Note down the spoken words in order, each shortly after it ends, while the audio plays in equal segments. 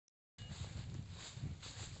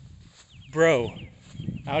Bro,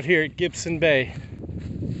 out here at Gibson Bay,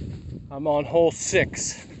 I'm on hole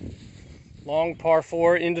 6. Long par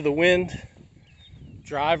 4 into the wind,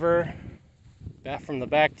 driver, back from the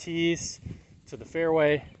back tees to the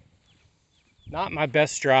fairway. Not my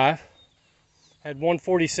best drive. Had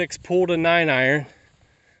 146 pulled a 9-iron.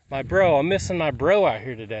 I'm missing my bro out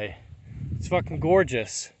here today. It's fucking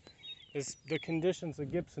gorgeous. The conditions of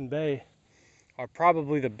Gibson Bay are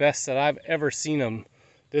probably the best that I've ever seen them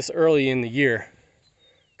this early in the year.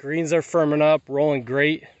 Greens are firming up, rolling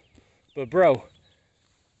great. But bro,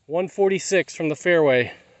 146 from the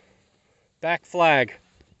fairway, back flag,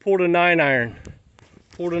 pulled a 9-iron.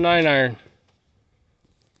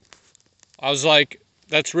 I was like,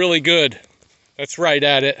 that's really good. That's right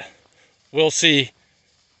at it. We'll see.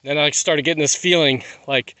 Then I started getting this feeling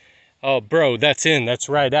like, oh bro, that's in, that's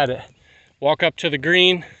right at it. Walk up to the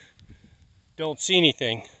green, don't see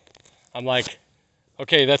anything. I'm like,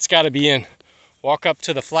 okay, that's gotta be in. Walk up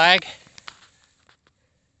to the flag.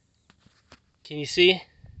 Can you see?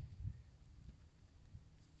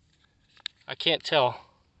 I can't tell.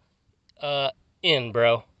 In,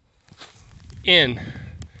 bro. In.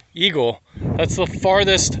 Eagle. That's the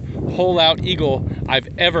farthest hole out eagle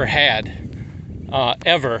I've ever had.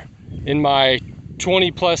 Ever. In my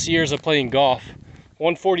 20 plus years of playing golf.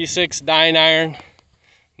 146 9-iron.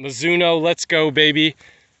 Mizuno, let's go, baby.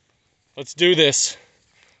 Let's do this.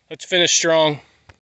 Let's finish strong.